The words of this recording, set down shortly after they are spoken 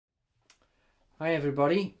Hi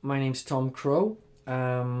everybody, my name's Tom Crow,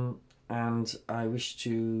 and I wish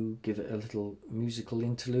to give a little musical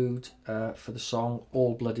interlude for the song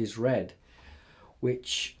All Blood is Red,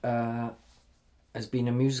 which has been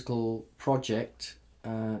a musical project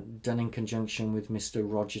done in conjunction with Mr.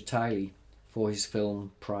 Roger Tiley for his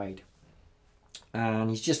film Pride. And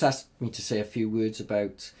he's just asked me to say a few words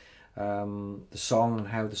about the song and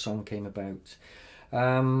how the song came about.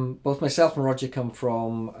 Both myself and Roger come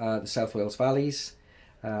from the South Wales Valleys,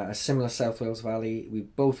 a similar South Wales Valley. We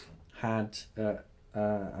both had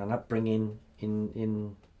an upbringing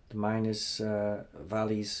in the miners'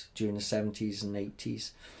 valleys during the 70s and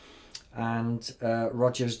 80s. And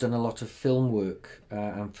Roger's done a lot of film work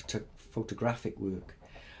and photographic work.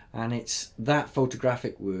 And it's that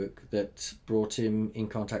photographic work that brought him in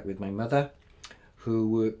contact with my mother, who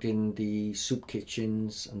worked in the soup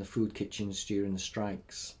kitchens and the food kitchens during the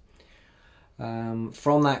strikes.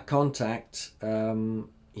 From that contact, he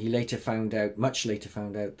much later found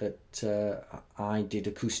out that I did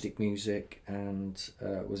acoustic music and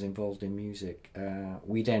was involved in music.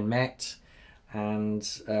 We then met and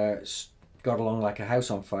got along like a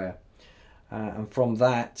house on fire. And from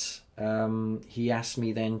that, he asked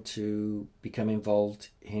me then to become involved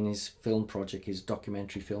in his film project, his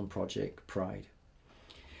documentary film project, Pride.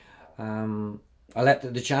 I leapt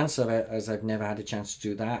at the chance of it, as I've never had a chance to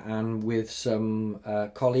do that, and with some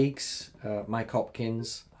colleagues, Mike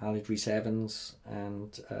Hopkins, Alid Rhys-Evans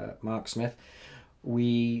and Mark Smith,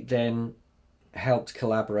 we then helped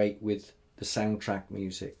collaborate with the soundtrack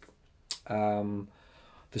music. The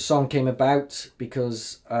song came about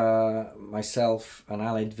because myself and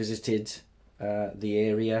Alid visited the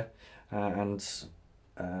area and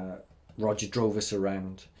Roger drove us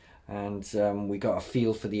around. And we got a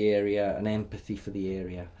feel for the area, an empathy for the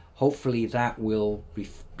area. Hopefully that will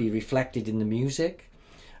be reflected in the music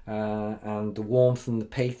and the warmth and the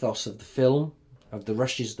pathos of the film, of the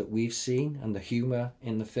rushes that we've seen and the humour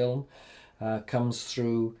in the film comes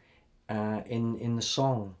through in the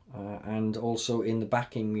song and also in the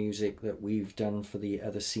backing music that we've done for the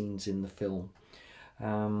other scenes in the film.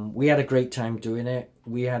 We had a great time doing it.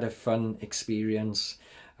 We had a fun experience.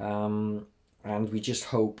 And we just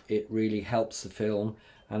hope it really helps the film,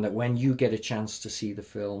 and that when you get a chance to see the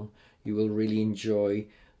film, you will really enjoy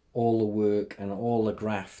all the work and all the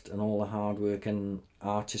graft and all the hard work and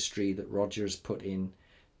artistry that Roger has put in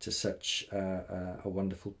to such a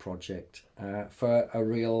wonderful project for a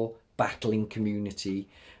real battling community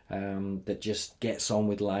that just gets on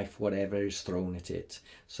with life, whatever is thrown at it.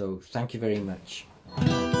 So thank you very much.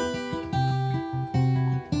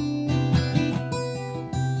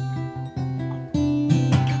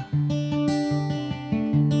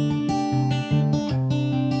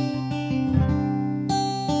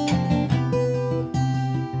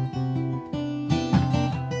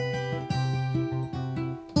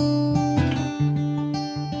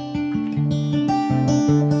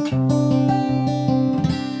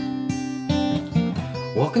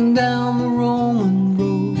 Walking down the Roman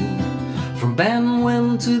road from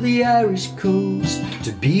Banwen to the Irish coast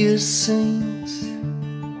to be a saint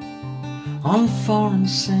on foreign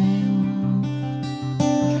sand,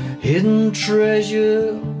 hidden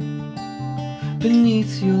treasure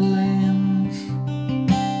beneath your land.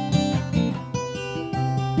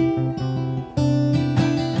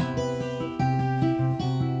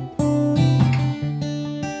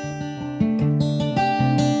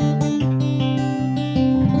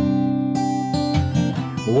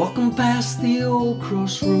 Walking past the old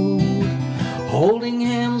crossroad, holding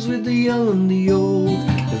hands with the young and the old,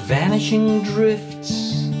 the vanishing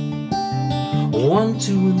drifts, 1,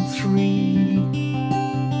 2 and 3.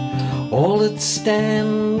 All that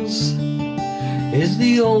stands is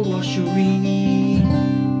the old washery.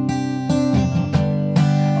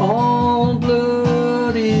 All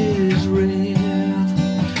blood is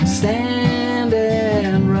red, stand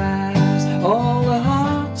and rise, all the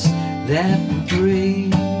hearts that break.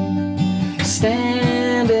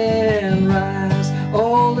 Stand and rise,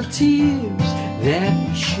 all the tears that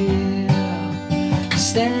we share.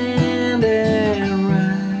 Stand and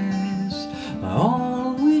rise,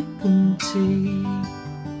 all we can take,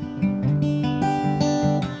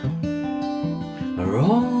 are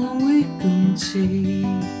all we can take.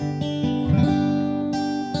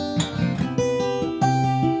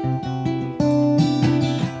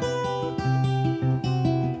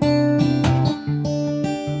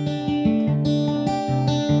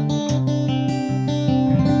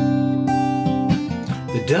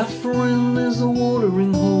 Dufferin is the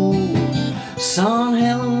watering hole, San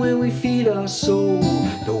Helen where we feed our soul.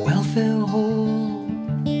 The welfare hall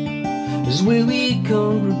is where we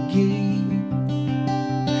congregate.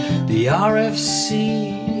 The RFC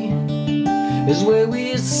is where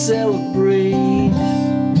we celebrate.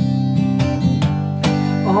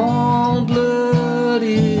 All blood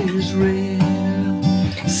is red.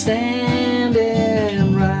 Stand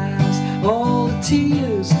and rise, all the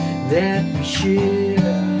tears that we share.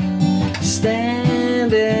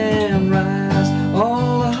 Stand and rise,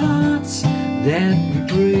 all the hearts that we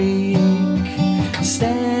break.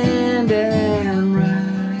 Stand and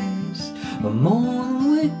rise, more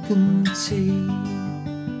than we can take.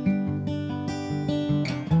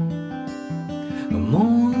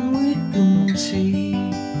 More than we can take.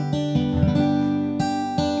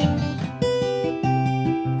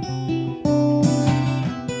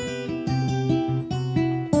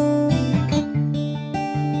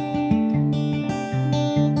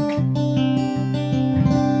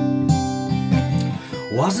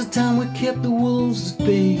 Was a time we kept the wolves at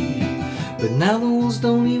bay, but now the wolves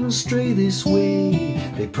don't even stray this way.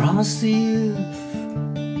 They promised the earth,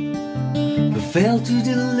 but failed to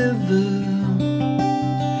deliver.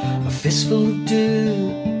 A fistful of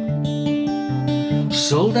dirt,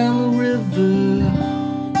 sold down the river.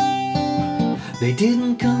 They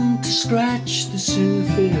didn't come to scratch the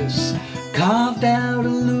surface, carved out a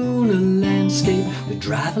lunar landscape. The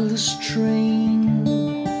driverless train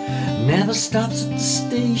never stops at the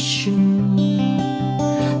station.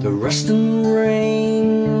 The rust and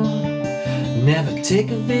rain never take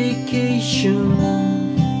a vacation.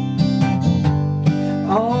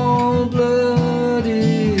 All blood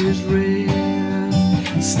is red.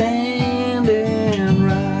 Stand and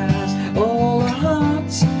rise, all the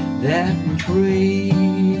hearts that we break.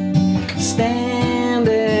 Stand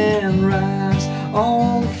and rise,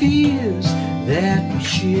 all the fears that we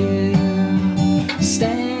share.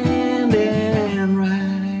 Stand and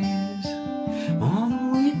rise, more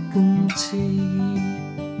than we can take.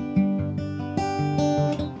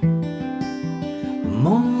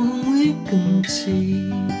 More than we can take.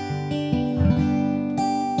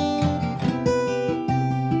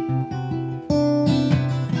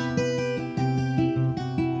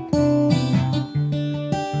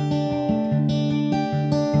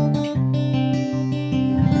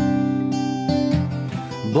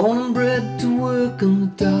 Born and bred to work in the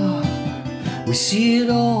dark, we see it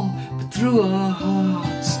all, but through our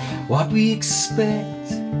hearts. What we expect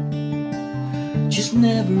just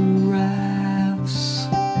never arrives.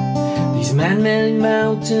 These man-made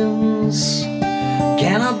mountains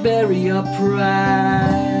cannot bury our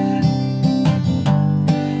pride.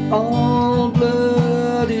 All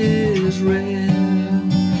blood is red.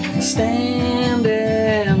 Stand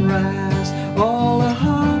and rise, all the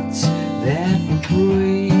hearts that we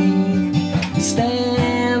break.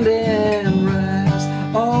 Stand and rise,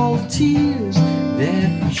 all the tears that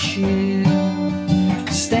we share.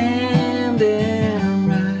 Stand and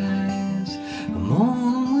rise, more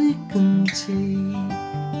than we can take.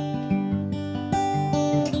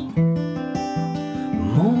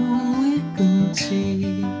 More than we can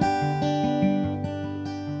take.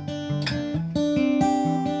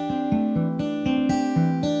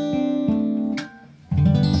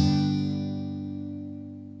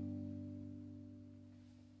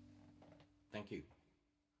 Thank you.